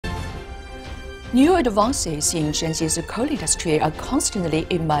New advances in Shanxi's coal industry are constantly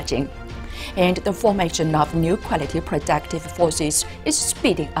emerging, and the formation of new quality productive forces is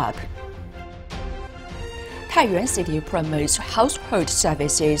speeding up. Taiyuan City promotes household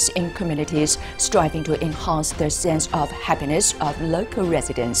services in communities, striving to enhance the sense of happiness of local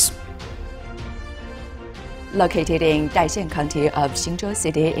residents. Located in Daxian County of Xinzhou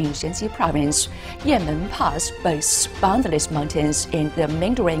City in Shanxi Province, Yanmen Pass boasts boundless mountains in the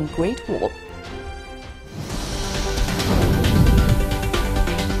Mandarin Great Wall.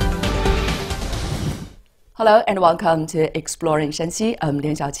 Hello and welcome to Exploring Shanxi. I'm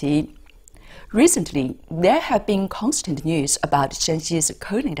Lian Xiaoqi. Recently, there have been constant news about Shanxi's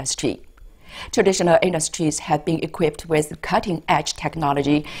coal industry. Traditional industries have been equipped with cutting-edge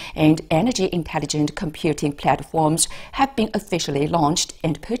technology, and energy-intelligent computing platforms have been officially launched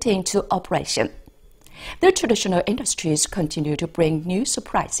and put into operation. The traditional industries continue to bring new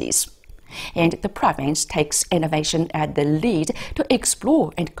surprises, and the province takes innovation as the lead to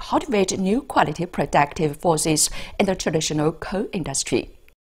explore and cultivate new quality productive forces in the traditional coal industry.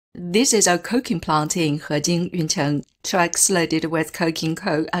 This is a coking plant in Hejing, Yuncheng. Trucks loaded with coking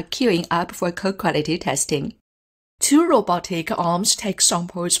coal are queuing up for coal quality testing. Two robotic arms take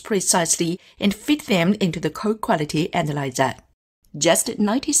samples precisely and feed them into the coal quality analyzer. Just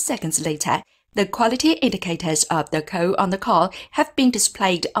 90 seconds later, the quality indicators of the coal on the car have been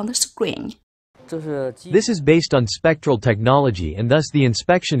displayed on the screen. This is based on spectral technology, and thus the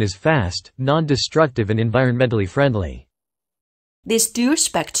inspection is fast, non-destructive and environmentally friendly. This dual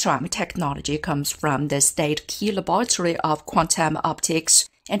spectrum technology comes from the State Key Laboratory of Quantum Optics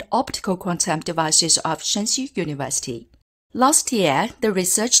and Optical Quantum Devices of Shanxi University. Last year, the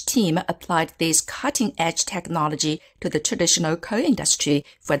research team applied this cutting-edge technology to the traditional coal industry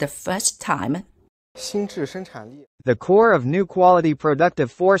for the first time. The core of new quality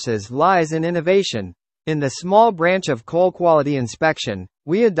productive forces lies in innovation. In the small branch of coal quality inspection,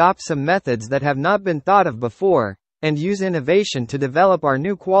 we adopt some methods that have not been thought of before, and use innovation to develop our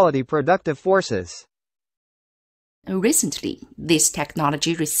new quality productive forces. Recently, this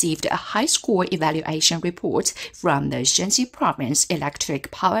technology received a high score evaluation report from the Shanxi Province Electric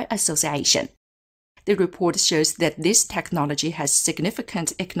Power Association. The report shows that this technology has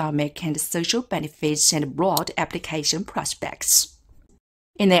significant economic and social benefits and broad application prospects.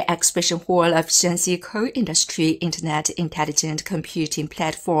 In the exhibition hall of Shanxi Coal Industry Internet Intelligent Computing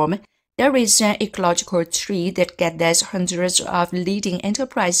Platform, there is an ecological tree that gathers hundreds of leading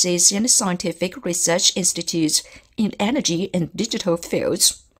enterprises and scientific research institutes in energy and digital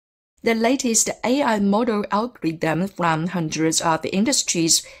fields. The latest AI model algorithm from hundreds of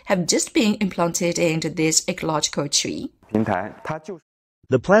industries have just been implanted into this ecological tree.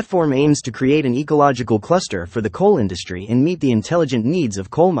 The platform aims to create an ecological cluster for the coal industry and meet the intelligent needs of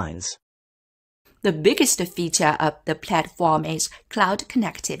coal mines. The biggest feature of the platform is cloud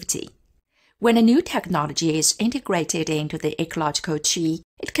connectivity. When a new technology is integrated into the ecological tree,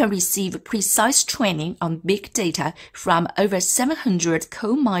 it can receive precise training on big data from over 700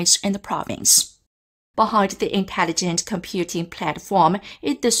 coal mines in the province. Behind the intelligent computing platform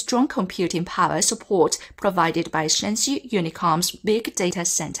is the strong computing power support provided by Shanxi Unicom's Big Data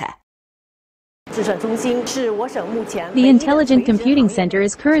Center. The Intelligent Computing Center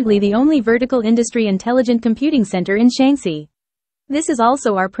is currently the only vertical industry intelligent computing center in Shanxi. This is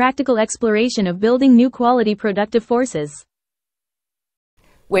also our practical exploration of building new quality productive forces.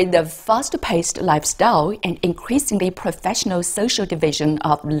 With the fast-paced lifestyle and increasingly professional social division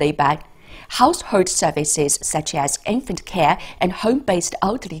of labor, household services such as infant care and home-based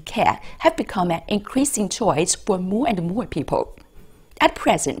elderly care have become an increasing choice for more and more people. At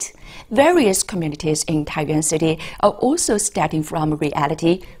present, various communities in Taiyuan City are also starting from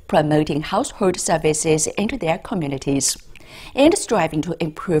reality, promoting household services into their communities, and striving to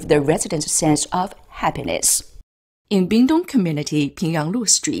improve the residents' sense of happiness. In Bingdong Community, Pingyanglu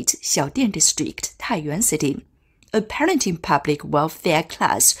Street, Xiaodian District, Taiyuan City, a parenting public welfare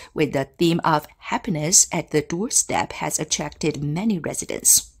class with the theme of happiness at the doorstep has attracted many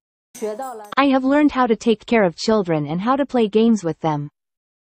residents. I have learned how to take care of children and how to play games with them.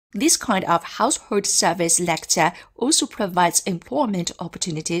 This kind of household service lecture also provides employment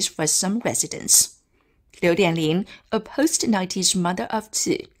opportunities for some residents. Liu Dianling, a post-90s mother of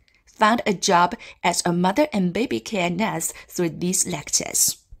two, found a job as a mother and baby care nurse through these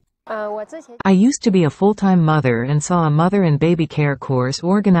lectures. I used to be a full-time mother and saw a mother and baby care course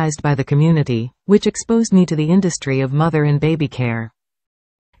organized by the community, which exposed me to the industry of mother and baby care.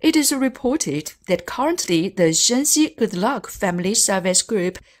 It is reported that currently the Shanxi Good Luck Family Service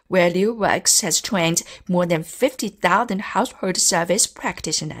Group, where Liu works, has trained more than 50,000 household service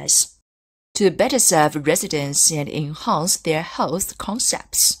practitioners. to better serve residents and enhance their health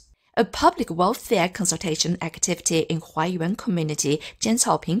concepts. A public welfare consultation activity in Huaiyuan Community,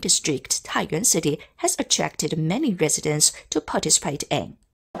 Jiancaoping District, Taiyuan City, has attracted many residents to participate in.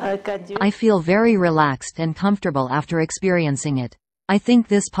 I feel very relaxed and comfortable after experiencing it. I think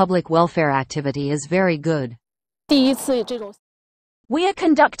this public welfare activity is very good. We are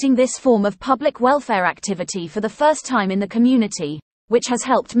conducting this form of public welfare activity for the first time in the community, which has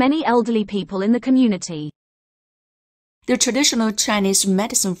helped many elderly people in the community. The traditional Chinese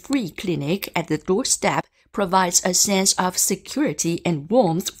medicine-free clinic at the doorstep provides a sense of security and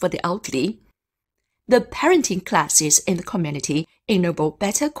warmth for the elderly. The parenting classes in the community enable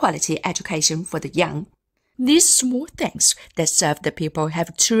better quality education for the young. These small things that serve the people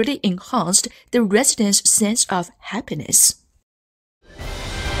have truly enhanced the residents' sense of happiness.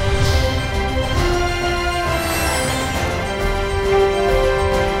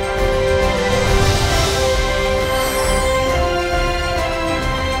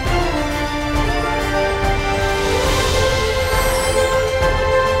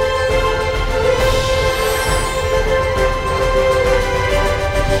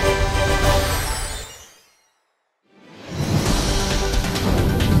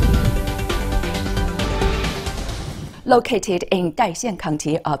 Located in Daixian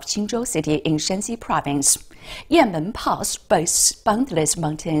County of Qinzhou City in Shanxi Province, Yanmen Pass boasts boundless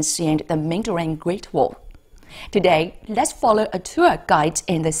mountains and the Mandarin Great Wall. Today, let's follow a tour guide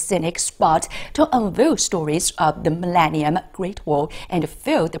in the scenic spot to unveil stories of the Millennium Great Wall and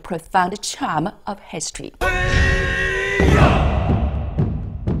feel the profound charm of history.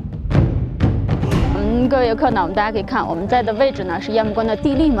 各位游客呢，大家可以看我们在的位置呢是雁门关的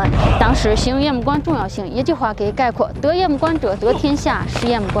地利门。当时形容雁门关重要性，一句话可以概括：得雁门关者得天下，失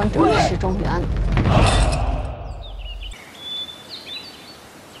雁门关者失中原。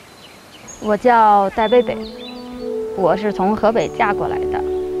我叫戴贝贝，我是从河北嫁过来的。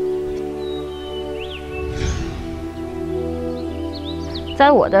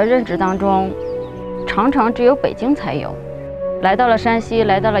在我的认知当中，长城只有北京才有。 来到了山西，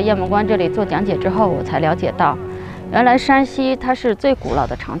来到了雁门关这里做讲解之后，我才了解到，原来山西它是最古老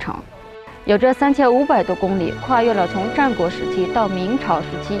的长城，有着3500多公里，跨越了从战国时期到明朝时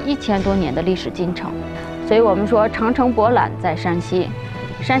期1000多年的历史进程。所以我们说长城博览在山西，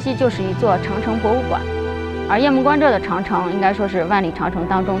山西就是一座长城博物馆。而雁门关这的长城应该说是万里长城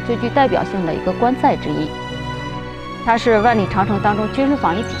当中最具代表性的一个关塞之一，它是万里长城当中军事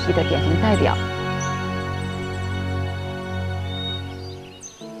防御体系的典型代表。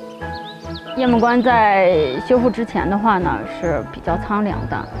 雁门关在修复之前的话呢，是比较苍凉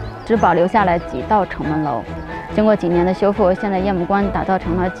的，只保留下来几道城门楼。经过几年的修复，现在雁门关打造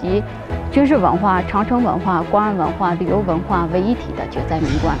成了集军事文化、长城文化、关隘文化、旅游文化为一体的绝哉名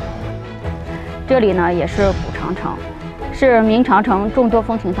关。这里呢也是古长城，是明长城众多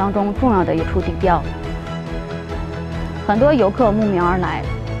风情当中重要的一处地标。很多游客慕名而来，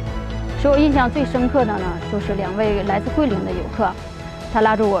使我印象最深刻的呢，就是2位来自桂林的游客。 他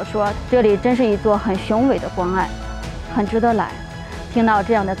拉住我说：“这里真是一座很雄伟的关隘，很值得来。”听到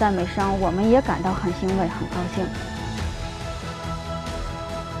这样的赞美声，我们也感到很欣慰、很高兴。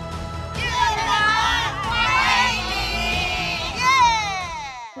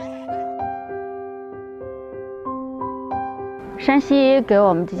山西给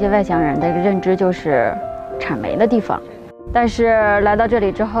我们这些外乡人的一个认知就是产煤的地方，但是来到这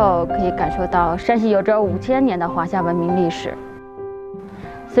里之后，可以感受到山西有着5000年的华夏文明历史。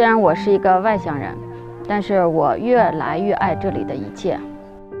 虽然我是一个外乡人，但是我越来越爱这里的一切。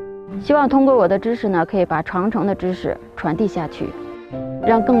希望通过我的知识呢，可以把长城的知识传递下去，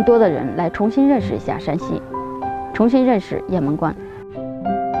让更多的人来重新认识一下山西，重新认识雁门关。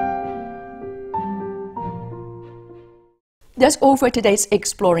 That's all for today's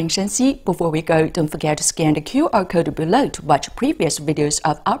Exploring Shanxi. Before we go, don't forget to scan the QR code below to watch previous videos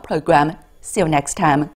of our program. See you next time.